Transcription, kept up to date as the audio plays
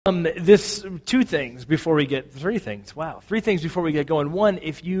This three things before we get going. One,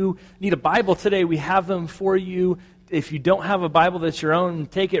 if you need a Bible today, we have them for you. If you don't have a Bible that's your own,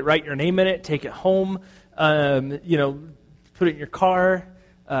 take it, write your name in it, take it home, put it in your car,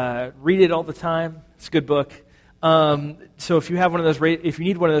 read it all the time. It's a good book. So if you have one of those, if you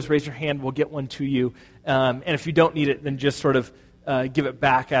need one of those, raise your hand. We'll get one to you. And if you don't need it, then just sort of give it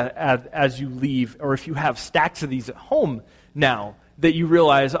back as you leave. Or if you have stacks of these at home now, that you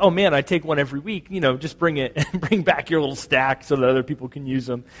realize, oh man, I take one every week, just bring it and bring back your little stack so that other people can use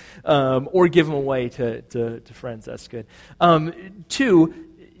them, or give them away to friends. That's good. Two,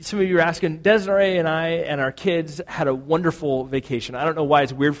 some of you are asking, Desiree and I and our kids had a wonderful vacation. I don't know why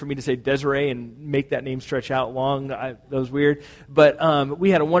it's weird for me to say Desiree and make that name stretch out long. That was weird. But we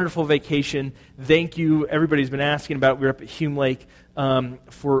had a wonderful vacation. Thank you. Everybody's been asking about it. We were up at Hume Lake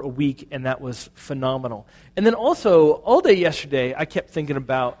for a week, and that was phenomenal. And then also, all day yesterday, I kept thinking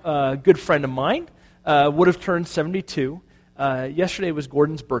about a good friend of mine, would have turned 72. Yesterday was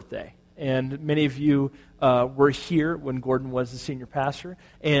Gordon's birthday, and many of you were here when Gordon was the senior pastor,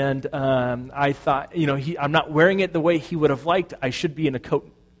 and I thought, I'm not wearing it the way he would have liked. I should be in a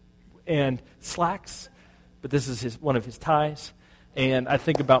coat and slacks, but this is one of his ties, and I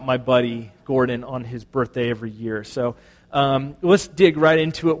think about my buddy Gordon on his birthday every year. So let's dig right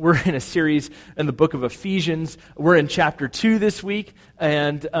into it. We're in a series in the book of Ephesians. We're in chapter 2 this week,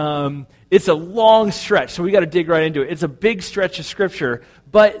 and it's a long stretch, so we got to dig right into it. It's a big stretch of Scripture,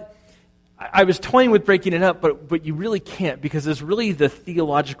 but I was toying with breaking it up, but you really can't, because it's really the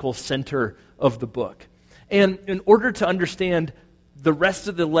theological center of the book. And in order to understand the rest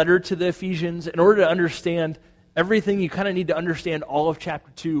of the letter to the Ephesians, in order to understand everything, you kind of need to understand all of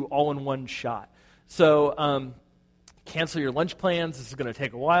chapter 2 all in one shot. So cancel your lunch plans. This is going to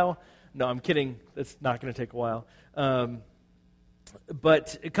take a while. No, I'm kidding. It's not going to take a while.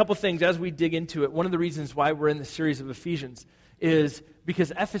 But a couple things as we dig into it. One of the reasons why we're in the series of Ephesians is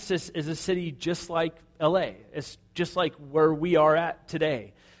because Ephesus is a city just like LA. It's just like where we are at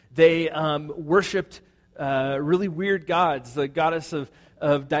today. They worshipped really weird gods, the goddess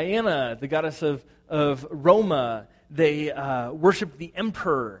of Diana, the goddess of Roma. They worshipped the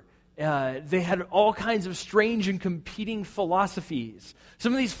emperor. They had all kinds of strange and competing philosophies.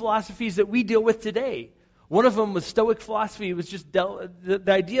 Some of these philosophies that we deal with today. One of them was Stoic philosophy. It was just the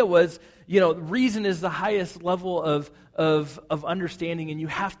idea was, reason is the highest level of understanding, and you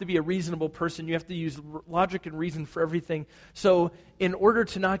have to be a reasonable person. You have to use logic and reason for everything. So in order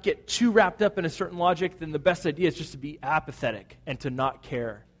to not get too wrapped up in a certain logic, then the best idea is just to be apathetic and to not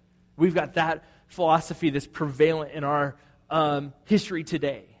care. We've got that philosophy that's prevalent in our history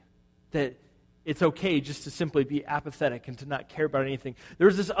today, that it's okay just to simply be apathetic and to not care about anything.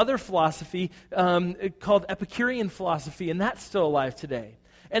 There's this other philosophy called Epicurean philosophy, and that's still alive today.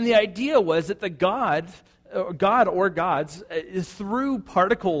 And the idea was that the God or gods threw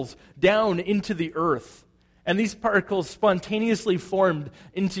particles down into the earth, and these particles spontaneously formed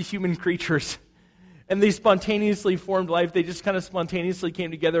into human creatures. And they spontaneously formed life. They just kind of spontaneously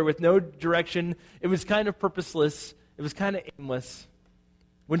came together with no direction. It was kind of purposeless. It was kind of aimless.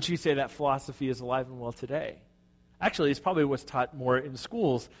 Wouldn't you say that philosophy is alive and well today? Actually, it's probably what's taught more in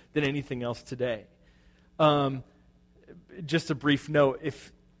schools than anything else today. Just a brief note,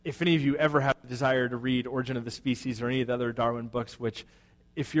 if any of you ever have a desire to read Origin of the Species or any of the other Darwin books, which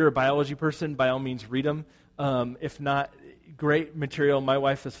if you're a biology person, by all means read them. If not, great material. My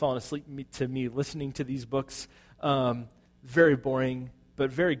wife has fallen asleep to me listening to these books. Very boring,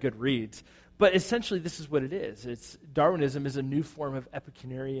 but very good reads. But essentially, this is what it is. Darwinism is a new form of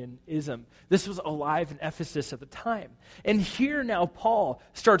Epicureanism. This was alive in Ephesus at the time. And here now Paul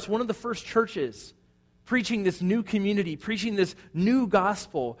starts one of the first churches preaching this new community, preaching this new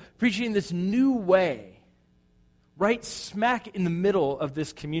gospel, preaching this new way, right smack in the middle of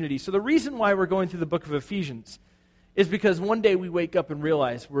this community. So the reason why we're going through the book of Ephesians is because one day we wake up and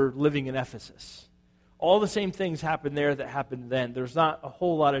realize we're living in Ephesus. All the same things happened there that happened then. There's not a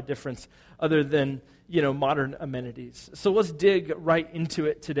whole lot of difference other than, modern amenities. So let's dig right into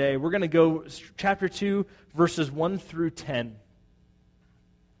it today. We're going to go chapter 2, verses 1 through 10.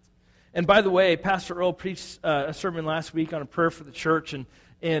 And by the way, Pastor Earl preached a sermon last week on a prayer for the church.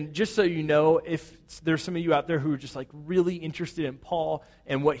 And just so you know, if there's some of you out there who are just like really interested in Paul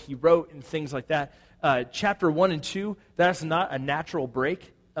and what he wrote and things like that, chapter 1 and 2, that's not a natural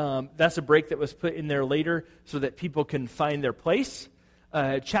break. That's a break that was put in there later so that people can find their place.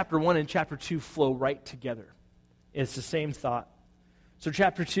 Chapter 1 and chapter 2 flow right together. It's the same thought. So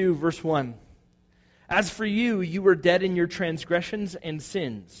chapter 2, verse 1. As for you, you were dead in your transgressions and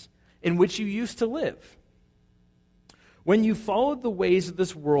sins, in which you used to live, When you followed the ways of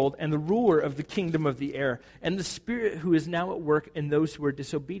this world and the ruler of the kingdom of the air, and the spirit who is now at work in those who are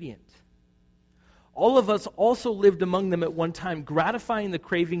disobedient. All of us also lived among them at one time, gratifying the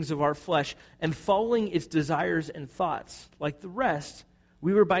cravings of our flesh and following its desires and thoughts. Like the rest,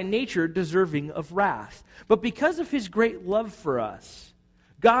 we were by nature deserving of wrath. But because of his great love for us,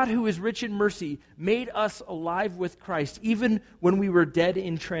 God, who is rich in mercy, made us alive with Christ, even when we were dead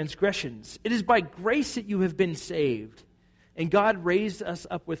in transgressions. It is by grace that you have been saved. And God raised us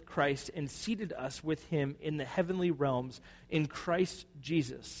up with Christ and seated us with him in the heavenly realms in Christ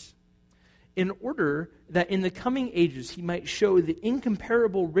Jesus, in order that in the coming ages he might show the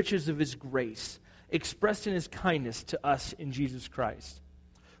incomparable riches of his grace expressed in his kindness to us in Jesus Christ.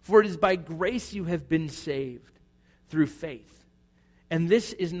 For it is by grace you have been saved through faith. And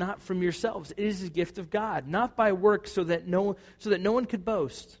this is not from yourselves. It is a gift of God, not by works, so that no one could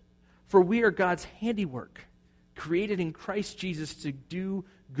boast. For we are God's handiwork, created in Christ Jesus to do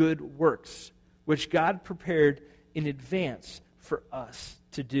good works, which God prepared in advance for us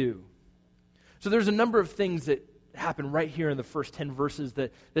to do. So there's a number of things that happen right here in the first 10 verses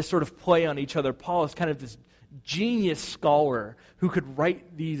that sort of play on each other. Paul is kind of this genius scholar who could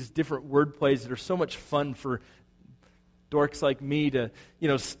write these different word plays that are so much fun for dorks like me to,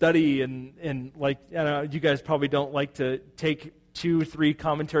 study and like, I don't know, you guys probably don't like to take 2-3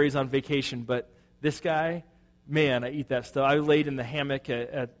 commentaries on vacation, but this guy, man, I eat that stuff. I laid in the hammock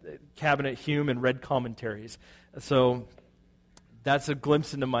at Cabinet Hume and read commentaries. So that's a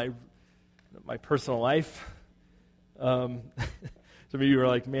glimpse into my personal life. Some of you are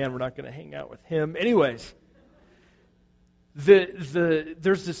like, man, we're not going to hang out with him. Anyways, there's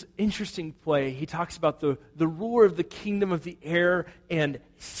this interesting play. He talks about the ruler of the kingdom of the air and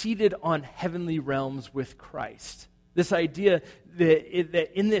seated on heavenly realms with Christ. This idea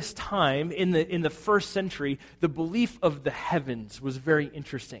that in this time, in the first century, the belief of the heavens was very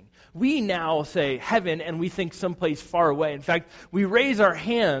interesting. We now say heaven and we think someplace far away. In fact, we raise our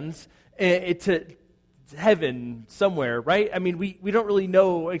hands to heaven somewhere, right? I mean, we don't really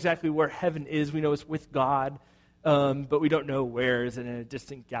know exactly where heaven is. We know it's with God, but we don't know where. Is it in a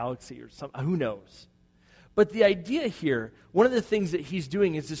distant galaxy or something? Who knows? But the idea here, one of the things that he's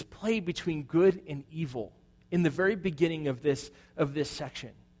doing is this play between good and evil in the very beginning of this section.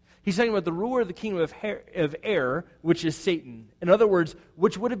 He's talking about the ruler of the kingdom of air, which is Satan. In other words,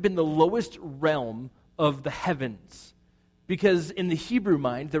 which would have been the lowest realm of the heavens. Because in the Hebrew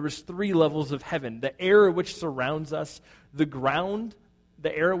mind, there was 3 levels of heaven. The air which surrounds us, the ground,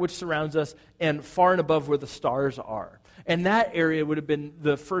 the air which surrounds us, and far and above where the stars are. And that area would have been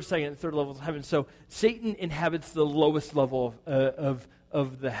the first, second, and third levels of heaven. So Satan inhabits the lowest level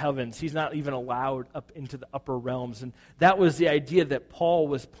of the heavens. He's not even allowed up into the upper realms. And that was the idea that Paul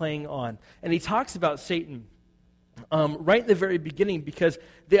was playing on. And he talks about Satan right in the very beginning, because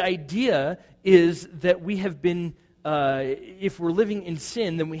the idea is that we have been, if we're living in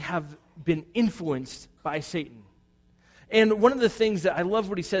sin, then we have been influenced by Satan. And one of the things that I love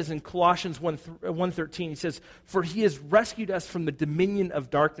what he says in Colossians 1:13, he says, "For he has rescued us from the dominion of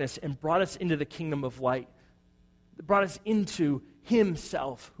darkness and brought us into the kingdom of light." Brought us into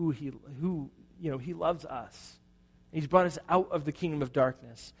himself, who he loves us. He's brought us out of the kingdom of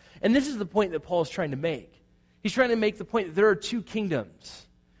darkness. And this is the point that Paul is trying to make. He's trying to make the point that there are 2 kingdoms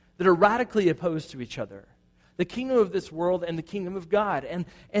that are radically opposed to each other. The kingdom of this world and the kingdom of God. And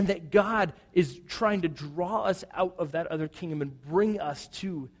that God is trying to draw us out of that other kingdom and bring us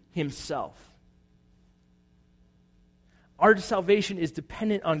to himself. Our salvation is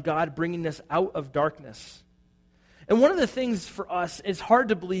dependent on God bringing us out of darkness. And one of the things for us, it's hard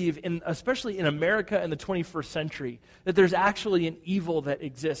to believe, especially in America in the 21st century, that there's actually an evil that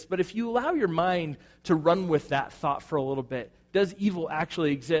exists. But if you allow your mind to run with that thought for a little bit, does evil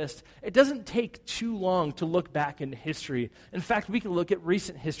actually exist? It doesn't take too long to look back into history. In fact, we can look at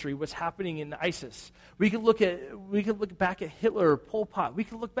recent history, what's happening in ISIS. We can look back at Hitler or Pol Pot. We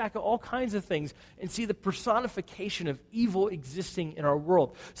can look back at all kinds of things and see the personification of evil existing in our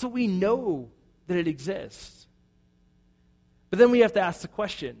world. So we know that it exists. But then we have to ask the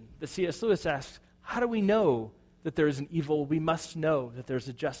question that C.S. Lewis asks, how do we know that there is an evil? We must know that there's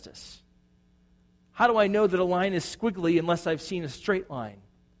a justice. How do I know that a line is squiggly unless I've seen a straight line?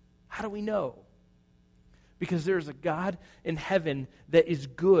 How do we know? Because there's a God in heaven that is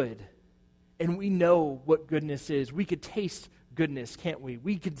good, and we know what goodness is. We could taste goodness, can't we?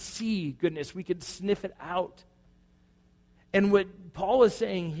 We could see goodness. We could sniff it out. And what Paul is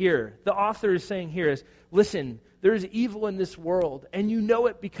saying here, the author is saying here is, listen, there is evil in this world, and you know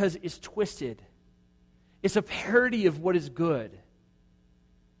it because it's twisted. It's a parody of what is good.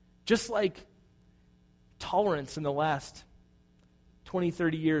 Just like tolerance in the last 20,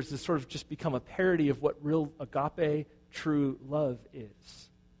 30 years has sort of just become a parody of what real agape, true love is.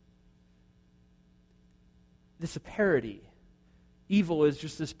 This is a parody. Evil is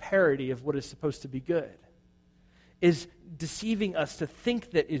just this parody of what is supposed to be good. Is deceiving us to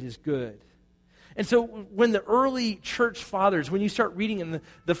think that it is good. And so when the early church fathers, when you start reading in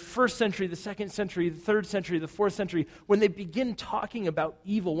the first century, the second century, the third century, the fourth century, when they begin talking about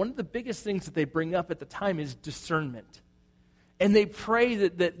evil, one of the biggest things that they bring up at the time is discernment. And they pray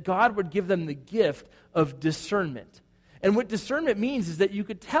that God would give them the gift of discernment. And what discernment means is that you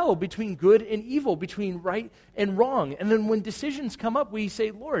could tell between good and evil, between right and wrong. And then when decisions come up, we say,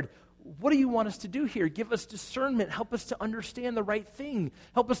 Lord, what do you want us to do here? Give us discernment. Help us to understand the right thing.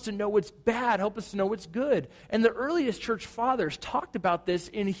 Help us to know what's bad. Help us to know what's good. And the earliest church fathers talked about this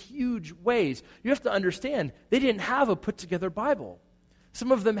in huge ways. You have to understand, they didn't have a put-together Bible.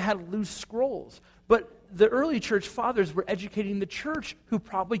 Some of them had loose scrolls. But the early church fathers were educating the church who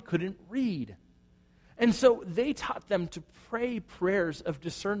probably couldn't read. And so they taught them to pray prayers of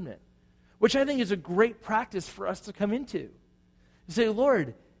discernment, which I think is a great practice for us to come into. You say,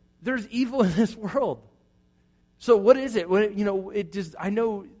 Lord, there's evil in this world. So what is it? I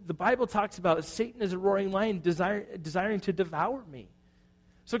know the Bible talks about Satan as a roaring lion desiring to devour me.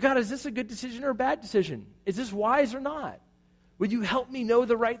 So God, is this a good decision or a bad decision? Is this wise or not? Would you help me know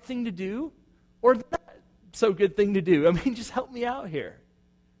the right thing to do or not so good thing to do? I mean, just help me out here.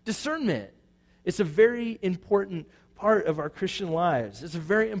 Discernment. It's a very important part of our Christian lives. It's a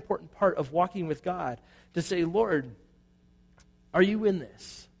very important part of walking with God to say, Lord, are you in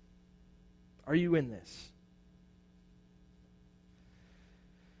this? Are you in this?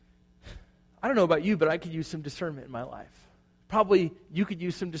 I don't know about you, but I could use some discernment in my life. Probably you could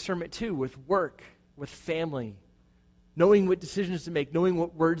use some discernment too with work, with family, knowing what decisions to make, knowing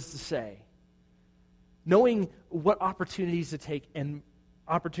what words to say, knowing what opportunities to take and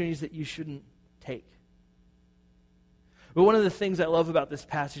opportunities that you shouldn't take. But one of the things I love about this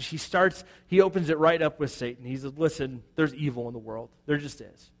passage, he opens it right up with Satan. He says, listen, there's evil in the world. There just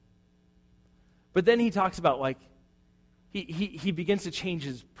is. But then he talks about he begins to change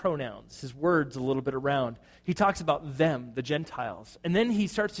his pronouns, his words a little bit around. He talks about them, the Gentiles. And then he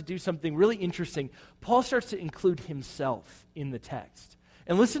starts to do something really interesting. Paul starts to include himself in the text.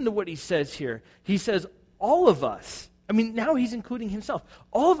 And listen to what he says here. He says, all of us, now he's including himself.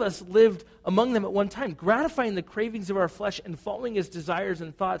 All of us lived among them at one time, gratifying the cravings of our flesh and following his desires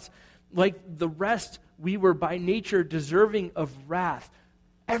and thoughts. Like the rest, we were by nature deserving of wrath.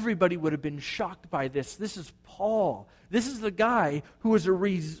 Everybody would have been shocked by this. This is Paul. This is the guy who was a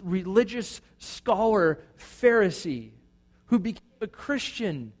religious scholar, Pharisee, who became a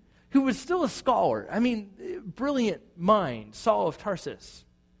Christian, who was still a scholar. Brilliant mind, Saul of Tarsus.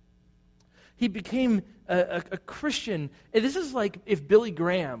 He became a Christian. And this is like if Billy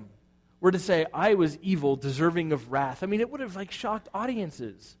Graham were to say, I was evil, deserving of wrath. It would have shocked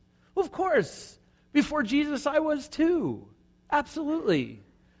audiences. Well, of course. Before Jesus, I was too. Absolutely.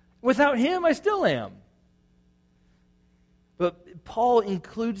 Without him, I still am. But Paul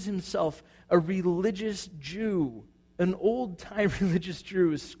includes himself, a religious Jew, an old-time religious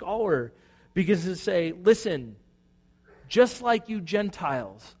Jew, a scholar, begins to say, listen, just like you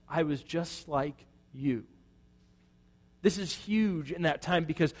Gentiles, I was just like you. This is huge in that time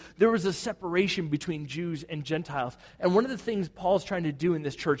because there was a separation between Jews and Gentiles. And one of the things Paul's trying to do in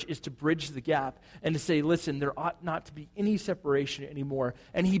this church is to bridge the gap and to say, listen, there ought not to be any separation anymore.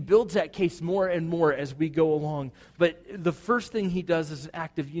 And he builds that case more and more as we go along. But the first thing he does as an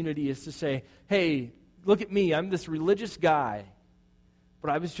act of unity is to say, hey, look at me. I'm this religious guy,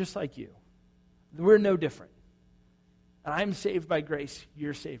 but I was just like you. We're no different. And I'm saved by grace.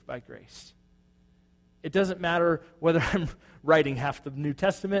 You're saved by grace. It doesn't matter whether I'm writing half the New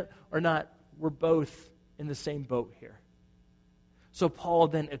Testament or not. We're both in the same boat here. So Paul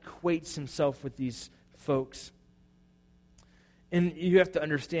then equates himself with these folks. And you have to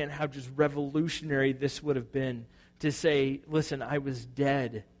understand how just revolutionary this would have been to say, listen, I was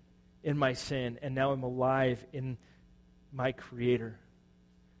dead in my sin, and now I'm alive in my Creator.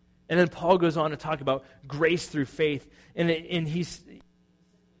 And then Paul goes on to talk about grace through faith. And he's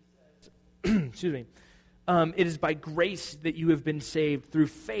excuse me. It is by grace that you have been saved through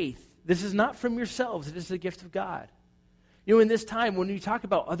faith. This is not from yourselves. It is the gift of God. In this time, when you talk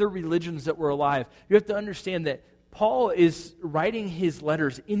about other religions that were alive, you have to understand that Paul is writing his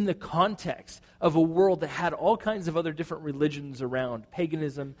letters in the context of a world that had all kinds of other different religions around.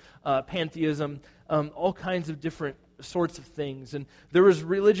 Paganism, pantheism, all kinds of different sorts of things. And there was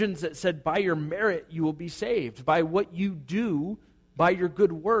religions that said, by your merit, you will be saved. By what you do, by your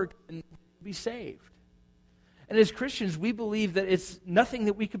good work, and be saved. And as Christians, we believe that it's nothing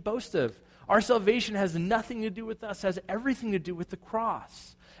that we could boast of. Our salvation has nothing to do with us, has everything to do with the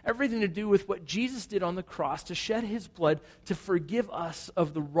cross. Everything to do with what Jesus did on the cross to shed his blood to forgive us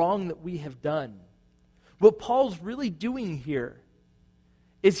of the wrong that we have done. What Paul's really doing here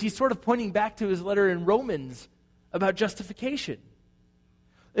is he's sort of pointing back to his letter in Romans about justification.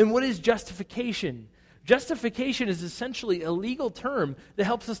 And what is justification? Justification is essentially a legal term that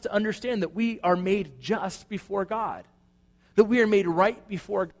helps us to understand that we are made just before God, that we are made right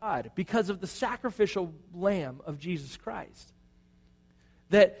before God because of the sacrificial lamb of Jesus Christ.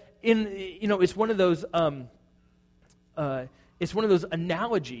 That it's one of those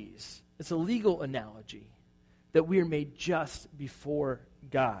analogies. It's a legal analogy that we are made just before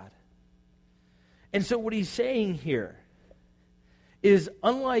God. And so what he's saying here is,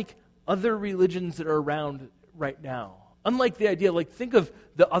 unlike other religions that are around right now, unlike the idea, think of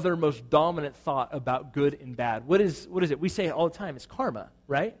the other most dominant thought about good and bad. What is it? We say it all the time. It's karma,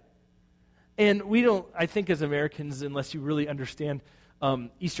 right? And we don't, I think as Americans, unless you really understand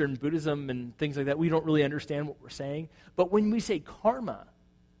Eastern Buddhism and things like that, we don't really understand what we're saying. But when we say karma,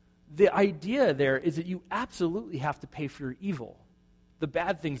 the idea there is that you absolutely have to pay for your evil, the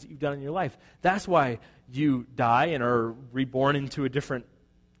bad things that you've done in your life. That's why you die and are reborn into a different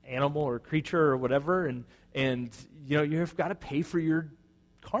animal or creature or whatever, and you've got to pay for your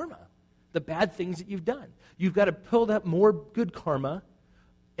karma, the bad things that you've done. You've got to build up more good karma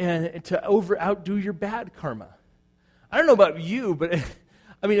and to outdo your bad karma. I don't know about you, but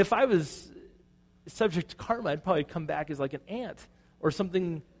I mean, if I was subject to karma, I'd probably come back as like an ant or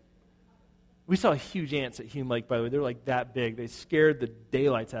something. We saw huge ants at Hume Lake, by the way. They're like that big. They scared the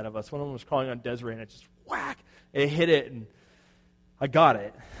daylights out of us. One of them was crawling on Desiree, and it just whack. It hit it, and I got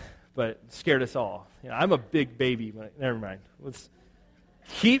it, but it scared us all. I'm a big baby, but never mind. Let's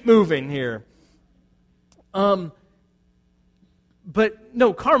keep moving here. But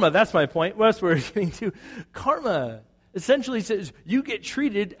no, karma, that's my point. Well, that's where we're getting to. Karma essentially says you get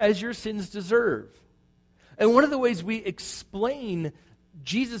treated as your sins deserve. And one of the ways we explain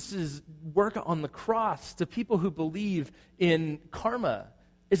Jesus' work on the cross to people who believe in karma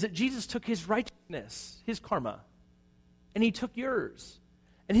is that Jesus took his righteousness, his karma, and he took yours.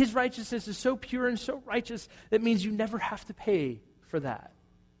 And his righteousness is so pure and so righteous that means you never have to pay for that.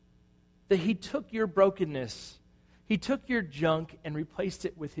 That he took your brokenness, he took your junk and replaced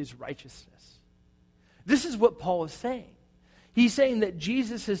it with his righteousness. This is what Paul is saying. He's saying that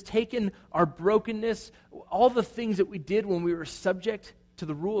Jesus has taken our brokenness, all the things that we did when we were subject to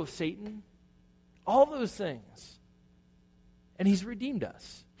the rule of Satan, all those things, and he's redeemed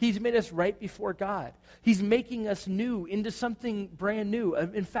us. He's made us right before God. He's making us new into something brand new.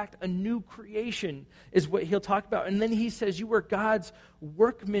 In fact, a new creation is what he'll talk about. And then he says, you are God's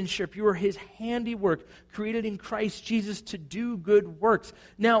workmanship. You are his handiwork, created in Christ Jesus to do good works.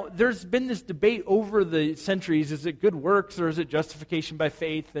 Now, there's been this debate over the centuries. Is it good works or is it justification by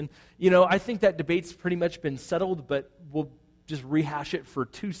faith? And, I think that debate's pretty much been settled, but we'll just rehash it for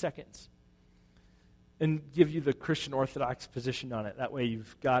 2 seconds and give you the Christian Orthodox position on it. That way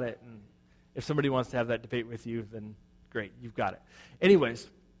you've got it, and if somebody wants to have that debate with you, then great, you've got it. Anyways,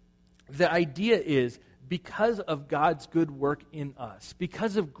 the idea is because of God's good work in us,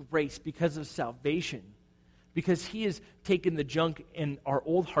 because of grace, because of salvation, because he has taken the junk in our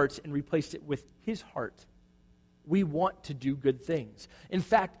old hearts and replaced it with his heart, we want to do good things. In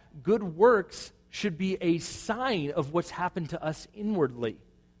fact, good works should be a sign of what's happened to us inwardly.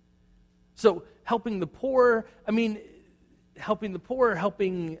 So helping the poor,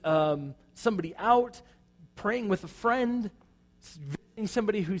 helping somebody out, praying with a friend, visiting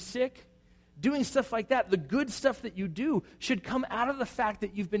somebody who's sick, doing stuff like that, the good stuff that you do should come out of the fact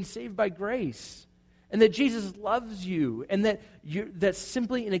that you've been saved by grace and that Jesus loves you and that that's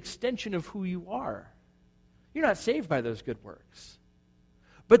simply an extension of who you are. You're not saved by those good works.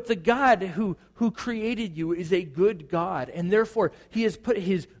 But the God who created you is a good God, and therefore he has put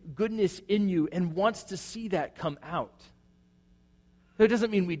his goodness in you and wants to see that come out. So it doesn't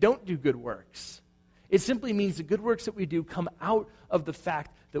mean we don't do good works. It simply means the good works that we do come out of the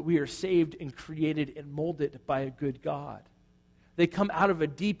fact that we are saved and created and molded by a good God. They come out of a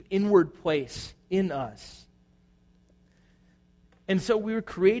deep inward place in us. And so we were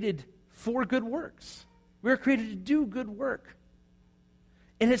created for good works. We were created to do good work.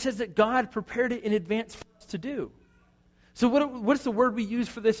 And it says that God prepared it in advance for us to do. So what's the word we use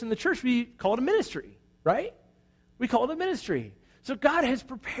for this in the church? We call it a ministry, right? We call it a ministry. So God has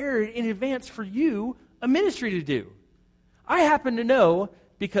prepared in advance for you a ministry to do. I happen to know,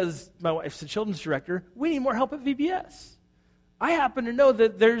 because my wife's the children's director, we need more help at VBS. I happen to know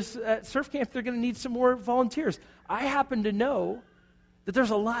that there's at surf camp, they're going to need some more volunteers. I happen to know that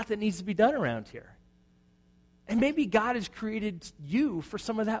there's a lot that needs to be done around here. And maybe God has created you for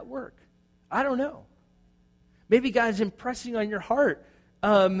some of that work. I don't know. Maybe God is impressing on your heart.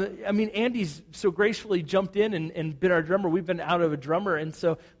 Andy's so gracefully jumped in and been our drummer. We've been out of a drummer, and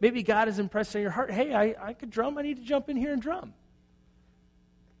so maybe God is impressing on your heart. Hey, I could drum. I need to jump in here and drum.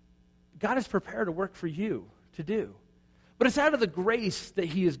 God has prepared a work for you to do. But it's out of the grace that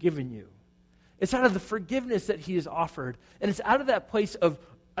he has given you. It's out of the forgiveness that he has offered. And it's out of that place of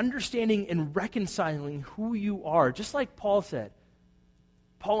understanding and reconciling who you are. Just like Paul said.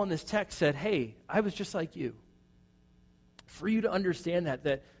 Paul in this text said, hey, I was just like you. For you to understand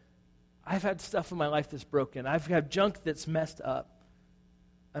that I've had stuff in my life that's broken. I've had junk that's messed up.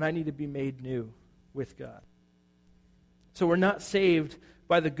 And I need to be made new with God. So we're not saved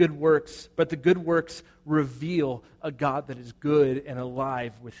by the good works, but the good works reveal a God that is good and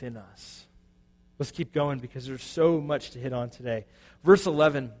alive within us. Let's keep going because there's so much to hit on today. Verse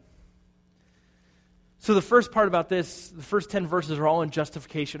 11. So the first part about this, the first 10 verses are all in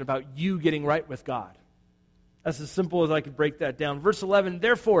justification about you getting right with God. That's as simple as I could break that down. Verse 11,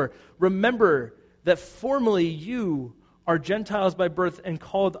 therefore, remember that formerly you are Gentiles by birth and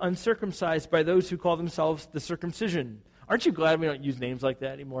called uncircumcised by those who call themselves the circumcision. Aren't you glad we don't use names like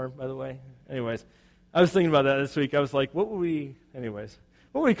that anymore, by the way? Anyways, I was thinking about that this week. I was like, what would we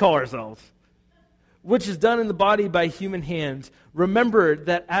call ourselves? Which is done in the body by human hands. Remember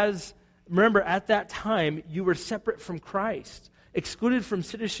at that time you were separate from Christ, excluded from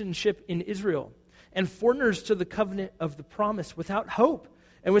citizenship in Israel, and foreigners to the covenant of the promise, without hope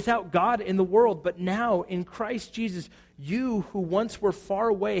and without God in the world. But now in Christ Jesus, you who once were far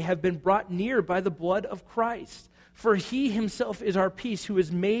away have been brought near by the blood of Christ. For he himself is our peace, who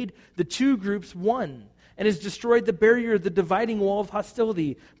has made the two groups one, and has destroyed the barrier, the dividing wall of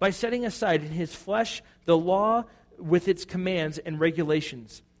hostility, by setting aside in his flesh the law with its commands and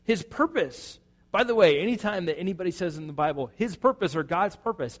regulations. His purpose, by the way, anytime that anybody says in the Bible, his purpose or God's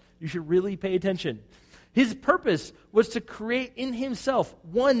purpose, you should really pay attention. His purpose was to create in himself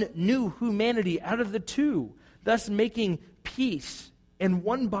one new humanity out of the two, thus making peace and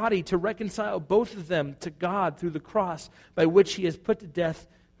one body, to reconcile both of them to God through the cross, by which he has put to death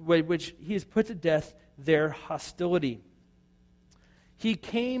their hostility. He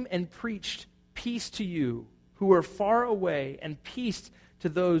came and preached peace to you who were far away, and peace to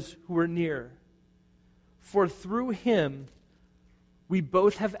those who were near. For through him we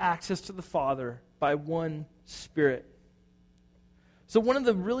both have access to the Father by one Spirit. So one of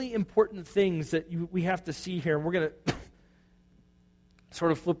the really important things that we have to see here, and we're going to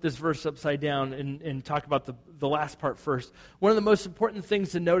sort of flip this verse upside down and talk about the last part first. One of the most important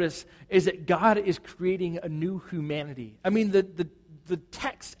things to notice is that God is creating a new humanity. I mean, the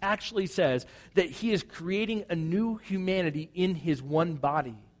text actually says that he is creating a new humanity in his one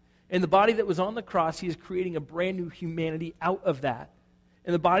body. In the body that was on the cross, he is creating a brand new humanity out of that.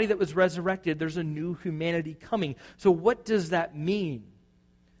 In the body that was resurrected, there's a new humanity coming. So what does that mean?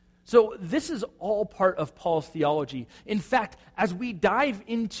 So this is all part of Paul's theology. In fact, as we dive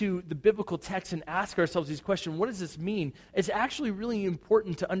into the biblical text and ask ourselves these questions, what does this mean? It's actually really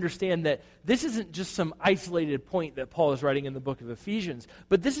important to understand that this isn't just some isolated point that Paul is writing in the book of Ephesians,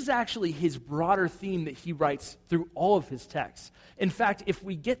 but this is actually his broader theme that he writes through all of his texts. In fact, if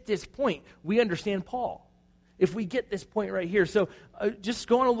we get this point, we understand Paul. If we get this point right here. So just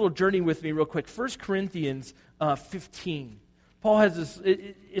go on a little journey with me real quick. 1 Corinthians 15. Paul has this,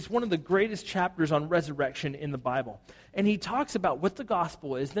 it's one of the greatest chapters on resurrection in the Bible. And he talks about what the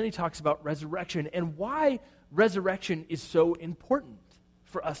gospel is, then he talks about resurrection and why resurrection is so important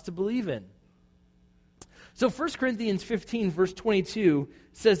for us to believe in. So 1 Corinthians 15, verse 22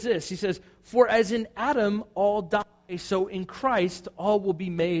 says this. He says, for as in Adam all die, so in Christ all will be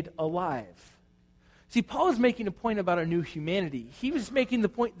made alive. See, Paul is making a point about a new humanity. He was making the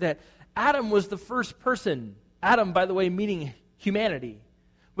point that Adam was the first person. Adam, by the way, meaning humanity,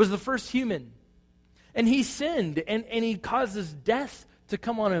 was the first human. And he sinned, and he causes death to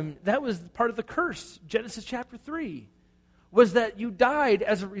come on him. That was part of the curse. Genesis chapter 3 was that you died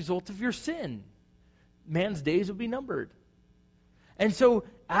as a result of your sin. Man's days would be numbered. And so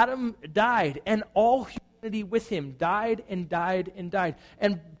Adam died, and all humanity with him died and died and died.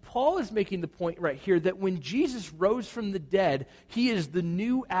 And Paul is making the point right here that when Jesus rose from the dead, he is the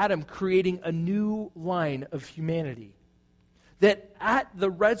new Adam creating a new line of humanity. That at the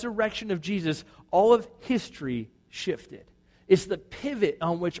resurrection of Jesus, all of history shifted. It's the pivot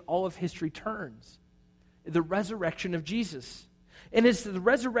on which all of history turns. The resurrection of Jesus. And it's the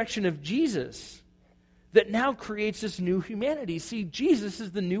resurrection of Jesus that now creates this new humanity. See, Jesus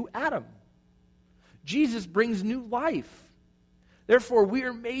is the new Adam. Jesus brings new life. Therefore, we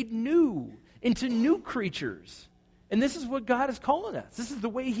are made new into new creatures. And this is what God is calling us. This is the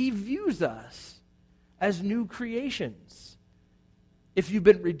way he views us, as new creations. If you've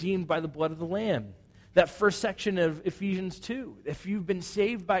been redeemed by the blood of the Lamb, that first section of Ephesians 2, if you've been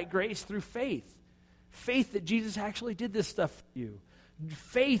saved by grace through faith that Jesus actually did this stuff for you,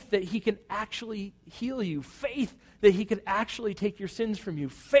 faith that he can actually heal you, faith that he could actually take your sins from you,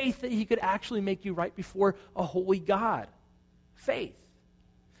 faith that he could actually make you right before a holy God. Faith.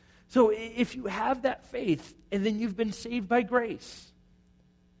 So if you have that faith, and then you've been saved by grace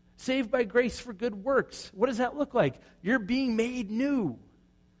for good works, what does that look like? You're being made new.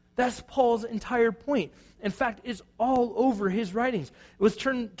 That's Paul's entire point. In fact, it's all over his writings.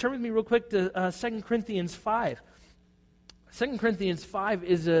 Turn with me real quick to 2 Corinthians 5. 2 Corinthians 5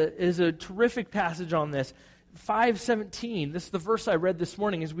 is a terrific passage on this. 5:17, this is the verse I read this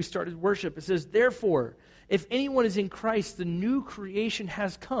morning as we started worship. It says, "Therefore, if anyone is in Christ, the new creation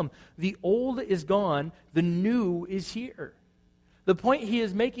has come. The old is gone, the new is here." The point he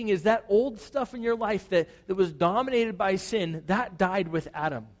is making is that old stuff in your life that was dominated by sin, that died with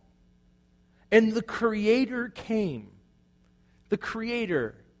Adam. And the Creator came. The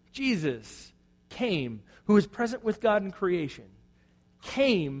Creator, Jesus, came, who is present with God in creation,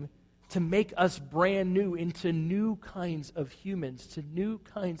 came to make us brand new into new kinds of humans, to new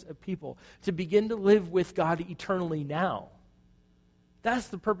kinds of people, to begin to live with God eternally now. That's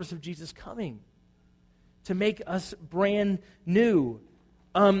the purpose of Jesus coming, to make us brand new.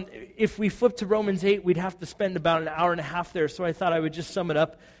 If we flip to Romans 8, we'd have to spend about an hour and a half there, so I thought I would just sum it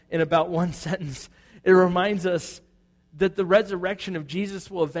up in about one sentence. It reminds us that the resurrection of Jesus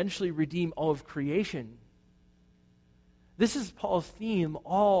will eventually redeem all of creation. This is Paul's theme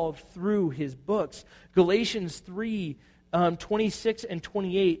all through his books. Galatians 3, 26 and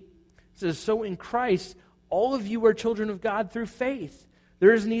 28 says, "So in Christ, all of you are children of God through faith.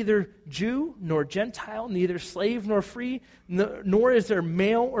 There is neither Jew nor Gentile, neither slave nor free, nor is there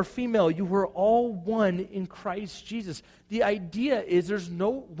male or female. You are all one in Christ Jesus." The idea is there's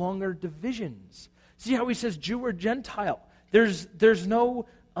no longer divisions. See how he says Jew or Gentile? There's no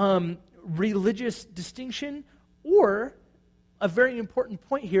religious distinction, or a very important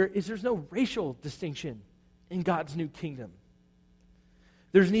point here is there's no racial distinction in God's new kingdom.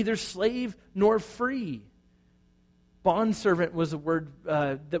 There's neither slave nor free. Bondservant was a word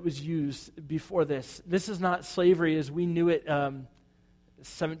that was used before this. This is not slavery as we knew it,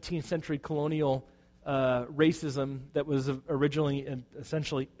 17th century colonial racism that was originally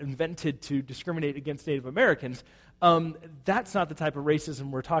essentially invented to discriminate against Native Americans. That's not the type of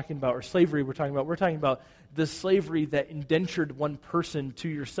racism we're talking about, or slavery we're talking about. We're talking about the slavery that indentured one person to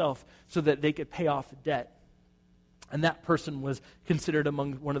yourself so that they could pay off the debt. And that person was considered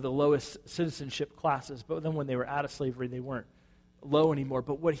among one of the lowest citizenship classes. But then when they were out of slavery, they weren't low anymore.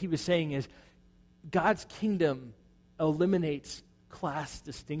 But what he was saying is God's kingdom eliminates class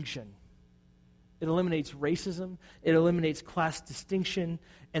distinction. It eliminates racism. It eliminates class distinction.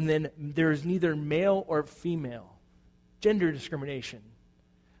 And then there is neither male or female. Gender discrimination.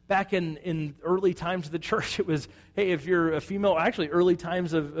 Back in early times of the church, it was, hey, if you're a female, actually early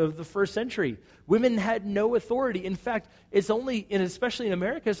times of the first century, women had no authority. In fact, it's only, and especially in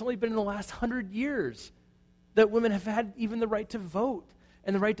America, it's only been in the last 100 years that women have had even the right to vote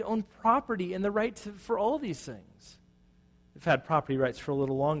and the right to own property and the right for all these things. They've had property rights for a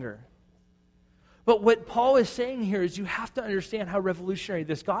little longer. But what Paul is saying here is you have to understand how revolutionary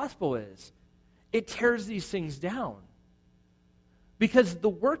this gospel is. It tears these things down. Because the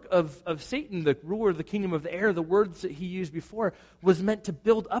work of Satan, the ruler of the kingdom of the air, the words that he used before, was meant to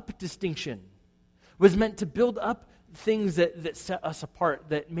build up distinction, was meant to build up things that set us apart,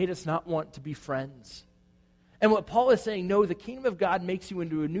 that made us not want to be friends. And what Paul is saying, no, the kingdom of God makes you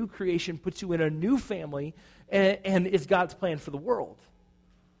into a new creation, puts you in a new family, and is God's plan for the world.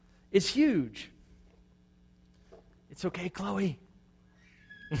 It's huge. It's okay, Chloe.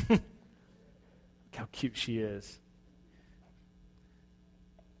 Look how cute she is.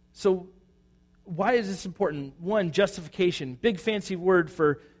 So why is this important? One, justification. Big fancy word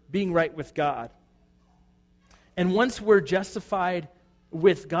for being right with God. And once we're justified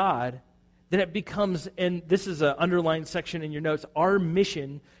with God, then it becomes, and this is an underlined section in your notes, our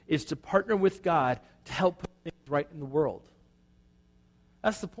mission is to partner with God to help put things right in the world.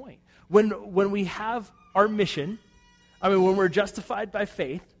 That's the point. When we have our mission, when we're justified by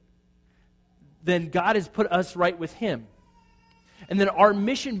faith, then God has put us right with Him. And then our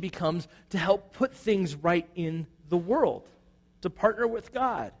mission becomes to help put things right in the world, to partner with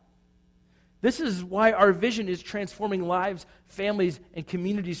God. This is why our vision is transforming lives, families, and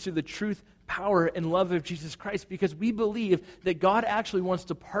communities through the truth, power, and love of Jesus Christ, because we believe that God actually wants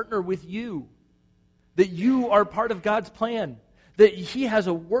to partner with you, that you are part of God's plan, that He has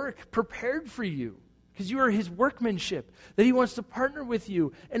a work prepared for you, because you are His workmanship, that He wants to partner with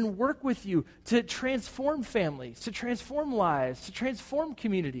you and work with you to transform families, to transform lives, to transform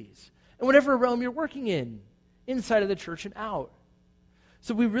communities, and whatever realm you're working in, inside of the church and out.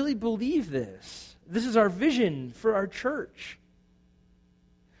 So we really believe this. This is our vision for our church.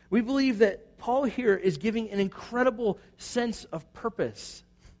 We believe that Paul here is giving an incredible sense of purpose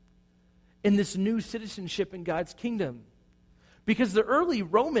in this new citizenship in God's kingdom. Because the early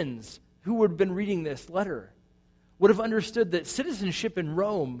Romans who would have been reading this letter would have understood that citizenship in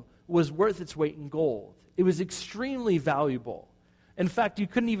Rome was worth its weight in gold. It was extremely valuable. In fact, you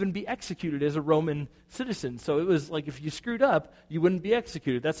couldn't even be executed as a Roman citizen. So it was like if you screwed up, you wouldn't be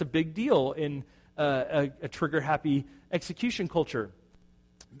executed. That's a big deal in a trigger-happy execution culture,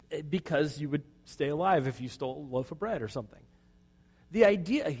 because you would stay alive if you stole a loaf of bread or something. The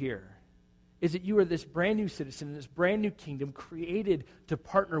idea here is that you are this brand new citizen in this brand new kingdom created to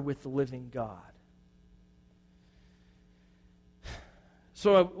partner with the living God.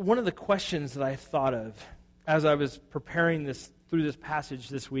 So one of the questions that I thought of as I was preparing this through this passage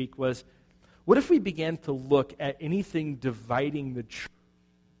this week was, what if we began to look at anything dividing the church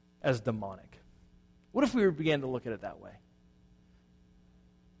as demonic? What if we began to look at it that way?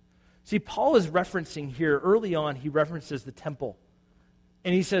 See, Paul is referencing here, early on, he references the temple.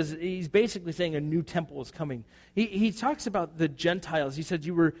 And he says, he's basically saying a new temple is coming. He talks about the Gentiles. He said,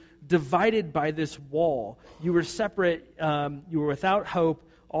 you were divided by this wall. You were separate. You were without hope,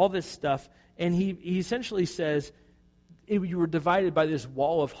 all this stuff. And he essentially says, you were divided by this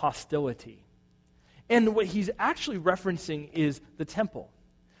wall of hostility. And what he's actually referencing is the temple.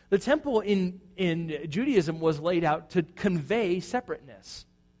 The temple in Judaism was laid out to convey separateness.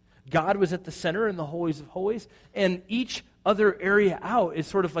 God was at the center in the holies of holies, and each other area out is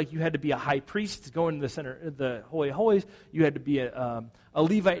sort of like you had to be a high priest to go into the center, the Holy of Holies. You had to be a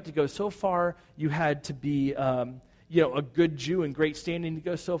Levite to go so far. You had to be a good Jew in great standing to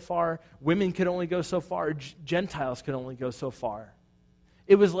go so far. Women could only go so far. Gentiles could only go so far.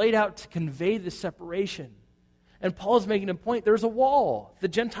 It was laid out to convey the separation. And Paul's making a point. There's a wall the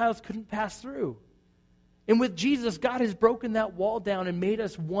Gentiles couldn't pass through. And with Jesus, God has broken that wall down and made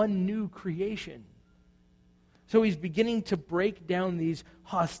us one new creation. So he's beginning to break down these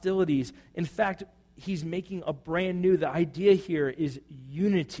hostilities. In fact, he's making a brand new, the idea here is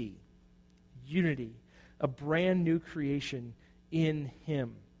unity. Unity. A brand new creation in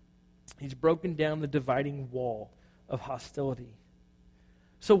him. He's broken down the dividing wall of hostility.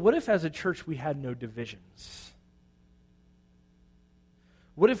 So what if as a church we had no divisions?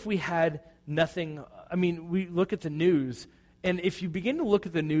 What if we had nothing? I mean, we look at the news, and if you begin to look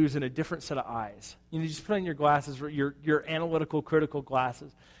at the news in a different set of eyes, you just put on your glasses, your analytical, critical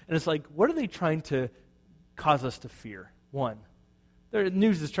glasses, and it's like, what are they trying to cause us to fear? One, their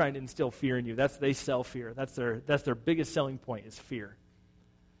news is trying to instill fear in you. They sell fear. That's their biggest selling point is fear.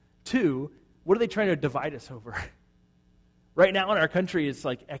 Two, what are they trying to divide us over? Right now in our country, it's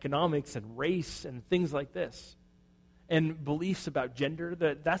like economics and race and things like this. And beliefs about gender,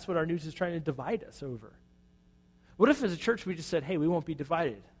 that's what our news is trying to divide us over. What if as a church we just said, hey, we won't be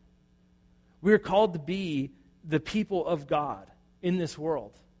divided? We're called to be the people of God in this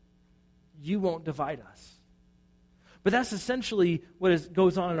world. You won't divide us. But that's essentially what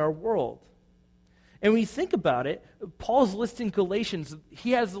goes on in our world. And when you think about it, Paul's listing Galatians,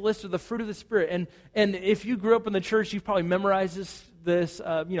 he has the list of the fruit of the Spirit. And if you grew up in the church, you've probably memorized this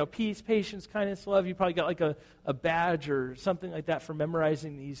peace, patience, kindness, love. You probably got like a badge or something like that for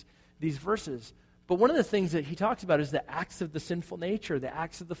memorizing these verses. But one of the things that he talks about is the acts of the sinful nature, the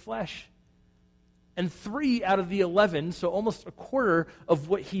acts of the flesh. And 3 out of the 11, so almost a quarter of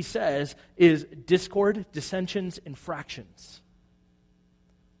what he says, is discord, dissensions, and fractions.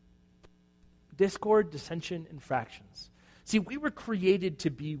 Discord, dissension, and fractions. See, we were created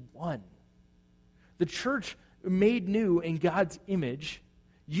to be one. The church made new in God's image,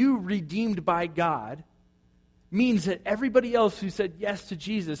 you redeemed by God, means that everybody else who said yes to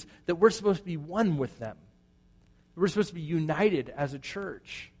Jesus, that we're supposed to be one with them. We're supposed to be united as a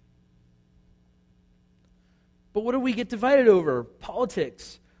church. But what do we get divided over?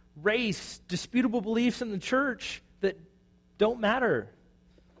 Politics, race, disputable beliefs in the church that don't matter.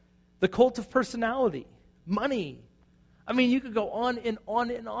 The cult of personality, money. I mean, you could go on and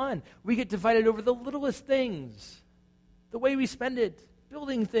on and on. We get divided over the littlest things, the way we spend it,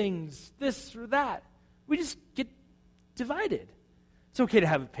 building things, this or that. We just get divided. It's okay to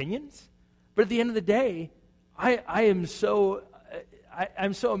have opinions. But at the end of the day, I'm so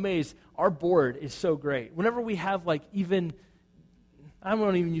amazed. Our board is so great. Whenever we have I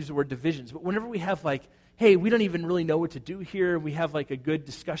won't even use the word divisions, but whenever we have hey, we don't even really know what to do here, and we have a good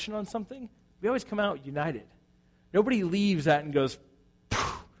discussion on something, we always come out united. Nobody leaves that and goes, I'm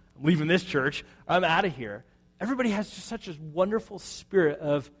leaving this church, I'm out of here. Everybody has just such a wonderful spirit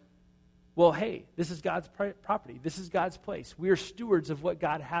of, well, hey, this is God's property. This is God's place. We are stewards of what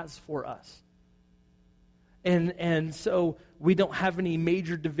God has for us. And so we don't have any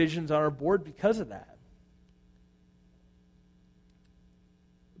major divisions on our board because of that.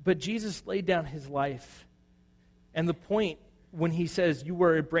 But Jesus laid down his life. And the point when he says you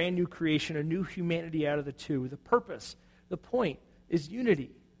were a brand new creation, a new humanity out of the two, the purpose, the point is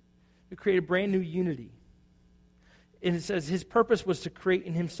unity. To create a brand new unity. And it says his purpose was to create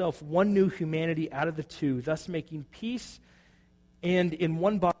in himself one new humanity out of the two, thus making peace and in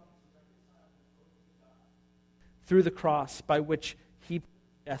one body through the cross by which he put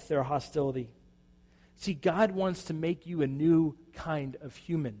to death their hostility. See, God wants to make you a new kind of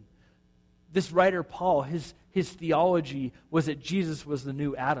human. This writer, Paul, his theology was that Jesus was the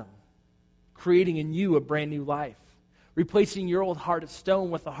new Adam, creating in you a brand new life, replacing your old heart of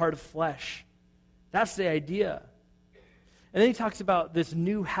stone with a heart of flesh. That's the idea. And then he talks about this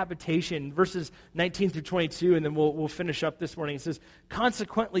new habitation, verses 19 through 22, and then we'll finish up this morning. It says,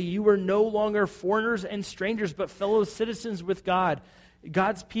 consequently, you are no longer foreigners and strangers, but fellow citizens with God,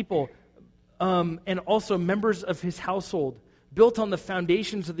 God's people, and also members of his household, built on the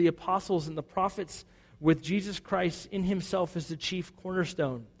foundations of the apostles and the prophets, with Jesus Christ in himself as the chief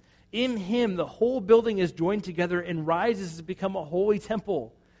cornerstone. In him, the whole building is joined together and rises to become a holy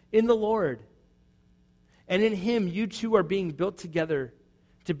temple in the Lord. And in him, you two are being built together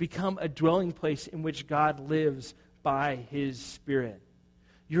to become a dwelling place in which God lives by his Spirit.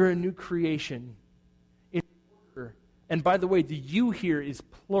 You're a new creation. And by the way, the you here is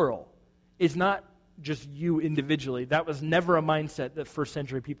plural. It's not just you individually. That was never a mindset that first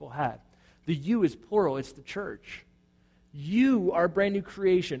century people had. The you is plural. It's the church. You are a brand new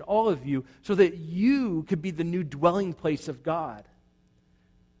creation, all of you, so that you could be the new dwelling place of God.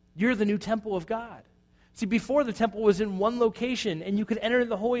 You're the new temple of God. See, before the temple was in one location, and you could enter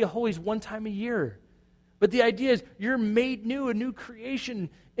the Holy of Holies one time a year. But the idea is you're made new, a new creation,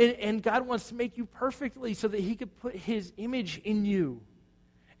 and God wants to make you perfectly so that he could put his image in you.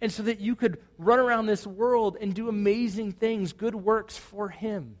 And so that you could run around this world and do amazing things, good works for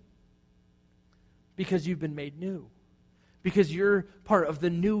him. Because you've been made new. Because you're part of the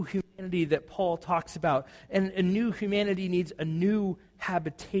new humanity that Paul talks about. And a new humanity needs a new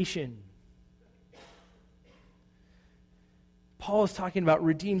habitation. Paul is talking about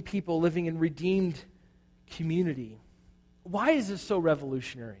redeemed people living in redeemed community. Why is this so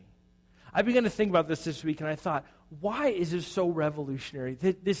revolutionary? I began to think about this week, and I thought, why is this so revolutionary?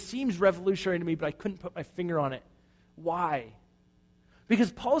 This seems revolutionary to me, but I couldn't put my finger on it. Why?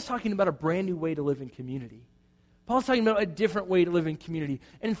 Because Paul's talking about a brand new way to live in community. Paul's talking about a different way to live in community.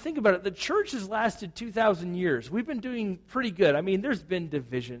 And think about it, the church has lasted 2,000 years. We've been doing pretty good. I mean, there's been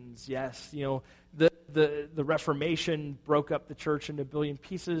divisions, yes. You know, the Reformation broke up the church into a billion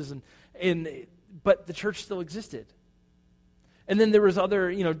pieces, but the church still existed. And then there was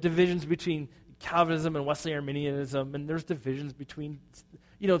other, divisions between Calvinism and Wesleyan Arminianism, and there's divisions between,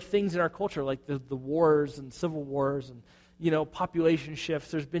 things in our culture, like the wars and civil wars and, population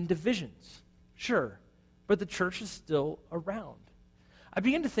shifts. There's been divisions, sure, but the church is still around. I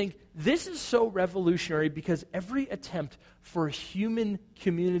began to think, this is so revolutionary because every attempt for human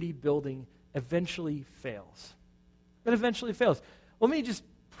community building eventually fails. It eventually fails. Let me just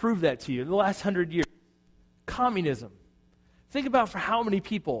prove that to you. In the last 100 years, communism. Think about for how many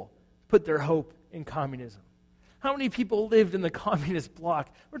people put their hope in communism. How many people lived in the communist bloc?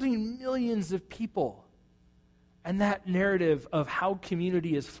 We're talking millions of people. And that narrative of how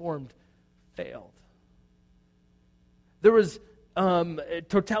community is formed failed. There was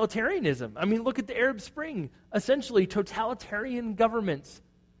totalitarianism. I mean, look at the Arab Spring. Essentially, totalitarian governments.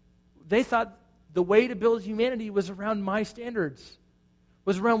 They thought the way to build humanity was around my standards,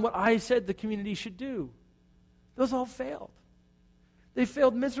 was around what I said the community should do. Those all failed. They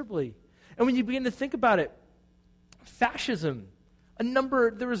failed miserably. And when you begin to think about it, fascism,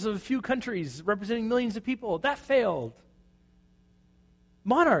 there was a few countries representing millions of people, that failed.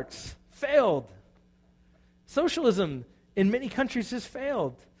 Monarchs failed. Socialism in many countries has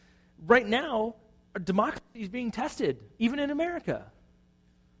failed. Right now, our democracy is being tested, even in America.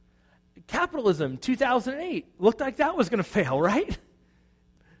 Capitalism, 2008, looked like that was going to fail, right?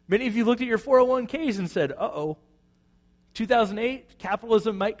 Many of you looked at your 401ks and said, 2008,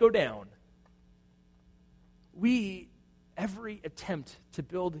 capitalism might go down. every attempt to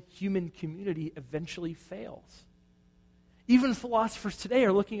build human community eventually fails. Even philosophers today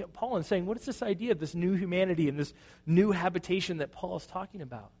are looking at Paul and saying, what is this idea of this new humanity and this new habitation that Paul is talking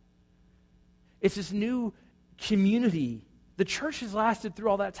about? It's this new community. The church has lasted through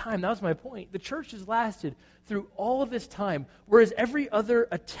all that time. That was my point. The church has lasted through all of this time, whereas every other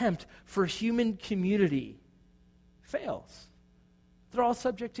attempt for human community fails. They're all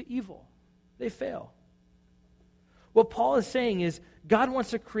subject to evil. They fail. What Paul is saying is God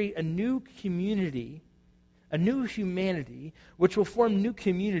wants to create a new community, a new humanity, which will form new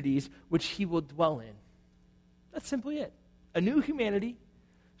communities which he will dwell in. That's simply it. A new humanity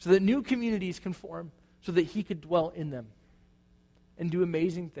so that new communities can form so that he could dwell in them and do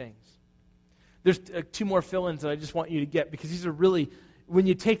amazing things. There's two more fill-ins that I just want you to get, because these are really, when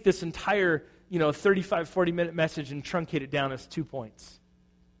you take this entire 35, 40-minute message and truncate it down as 2 points.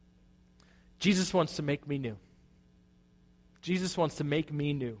 Jesus wants to make me new. Jesus wants to make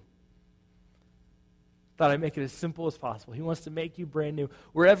me new. Thought I'd make it as simple as possible. He wants to make you brand new.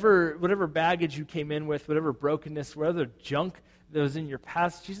 Whatever baggage you came in with, whatever brokenness, whatever junk that was in your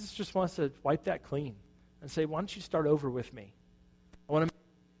past, Jesus just wants to wipe that clean and say, why don't you start over with me? I want to make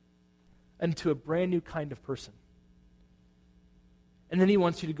you into a brand new kind of person. And then he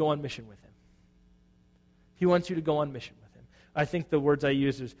wants you to go on mission with him. He wants you to go on mission with him. I think the words I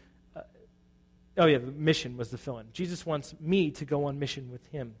used is, the mission was the fill-in. Jesus wants me to go on mission with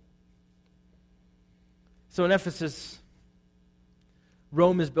him. So in Ephesus,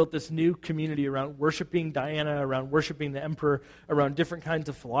 Rome has built this new community around worshiping Diana, around worshiping the emperor, around different kinds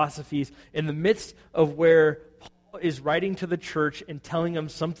of philosophies. In the midst of where Paul is writing to the church and telling them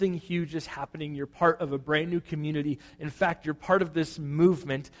something huge is happening, you're part of a brand new community. In fact, you're part of this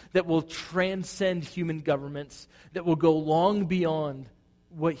movement that will transcend human governments, that will go long beyond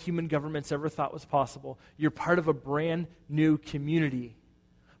what human governments ever thought was possible. You're part of a brand new community.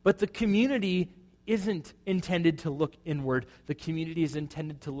 But the community isn't intended to look inward. The community is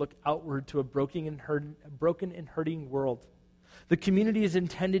intended to look outward to a broken and hurting world. The community is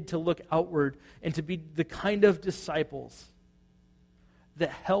intended to look outward and to be the kind of disciples that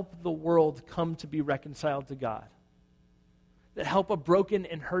help the world come to be reconciled to God, that help a broken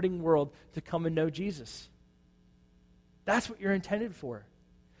and hurting world to come and know Jesus. That's what you're intended for.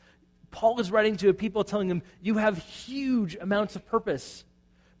 Paul is writing to a people telling them, you have huge amounts of purpose.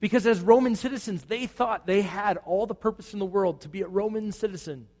 Because as Roman citizens, they thought they had all the purpose in the world to be a Roman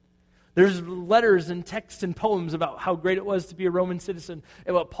citizen. There's letters and texts and poems about how great it was to be a Roman citizen.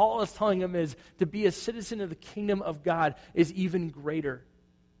 And what Paul is telling them is to be a citizen of the kingdom of God is even greater.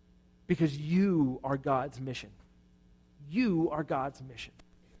 Because you are God's mission. You are God's mission.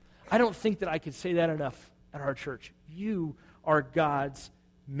 I don't think that I could say that enough at our church. You are God's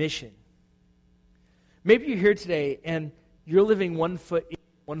mission. Maybe you're here today and you're living 1 foot in,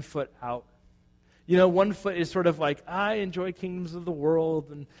 1 foot out. 1 foot is sort of like, I enjoy kingdoms of the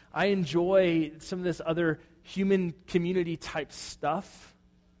world, and I enjoy some of this other human community type stuff.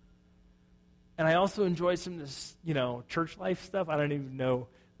 And I also enjoy some of this, church life stuff. I don't even know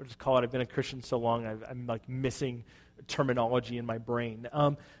what to call it. I've been a Christian so long, I'm like missing terminology in my brain.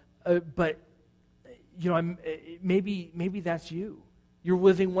 But maybe that's you. You're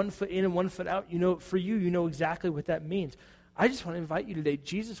living 1 foot in and 1 foot out. For you know exactly what that means. I just want to invite you today.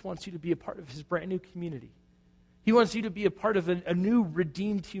 Jesus wants you to be a part of his brand new community. He wants you to be a part of a new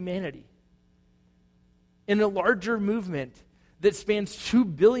redeemed humanity in a larger movement that spans 2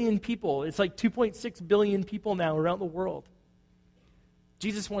 billion people. It's like 2.6 billion people now around the world.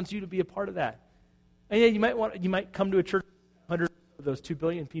 Jesus wants you to be a part of that. And yeah, you might come to a church 100 of those 2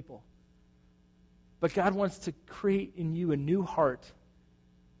 billion people. But God wants to create in you a new heart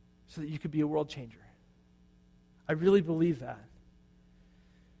so that you could be a world changer. I really believe that.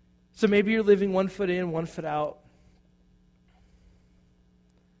 So maybe you're living 1 foot in, 1 foot out.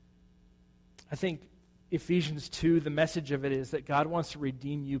 I think Ephesians 2, the message of it is that God wants to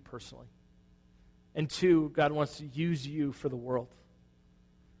redeem you personally. And 2, God wants to use you for the world.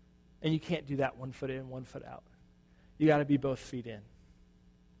 And you can't do that 1 foot in, 1 foot out. You got to be both feet in.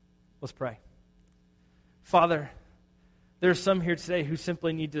 Let's pray. Father, there are some here today who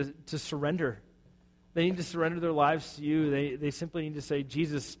simply need to surrender. They need to surrender their lives to you. They simply need to say,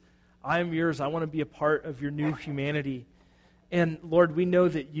 Jesus, I am yours. I want to be a part of your new humanity. And Lord, we know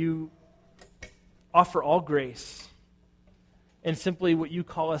that you offer all grace. And simply what you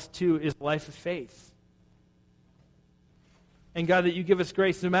call us to is a life of faith. And God, that you give us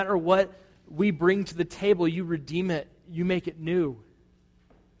grace. No matter what we bring to the table, you redeem it. You make it new.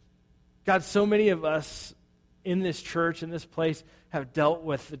 God, so many of us in this church, in this place, have dealt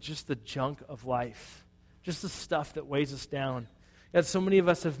with just the junk of life. just the stuff that weighs us down. God, so many of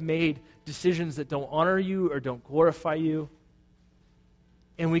us have made decisions that don't honor you or don't glorify you.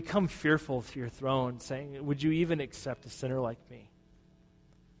 And we come fearful to your throne saying, would you even accept a sinner like me?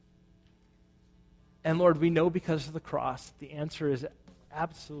 And Lord, we know because of the cross, the answer is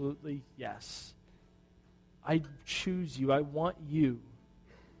absolutely yes. I choose you. I want you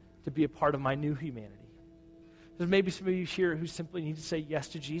to be a part of my new humanity. There's maybe some of you here who simply need to say yes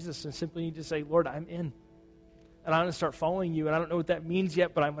to Jesus and simply need to say, Lord, I'm in. And I'm going to start following you. And I don't know what that means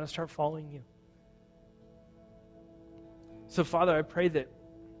yet, but I'm going to start following you. So, Father, I pray that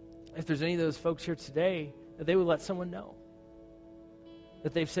if there's any of those folks here today, that they would let someone know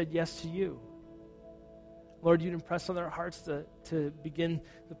that they've said yes to you. Lord, you'd impress on their hearts to begin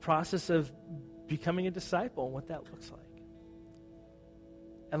the process of becoming a disciple and what that looks like.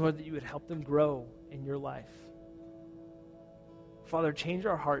 And Lord, that you would help them grow in your life. Father, change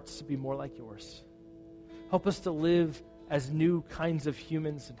our hearts to be more like yours. Help us to live as new kinds of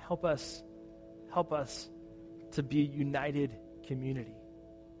humans, and help us to be a united community.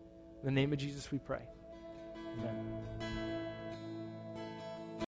 In the name of Jesus we pray. Amen.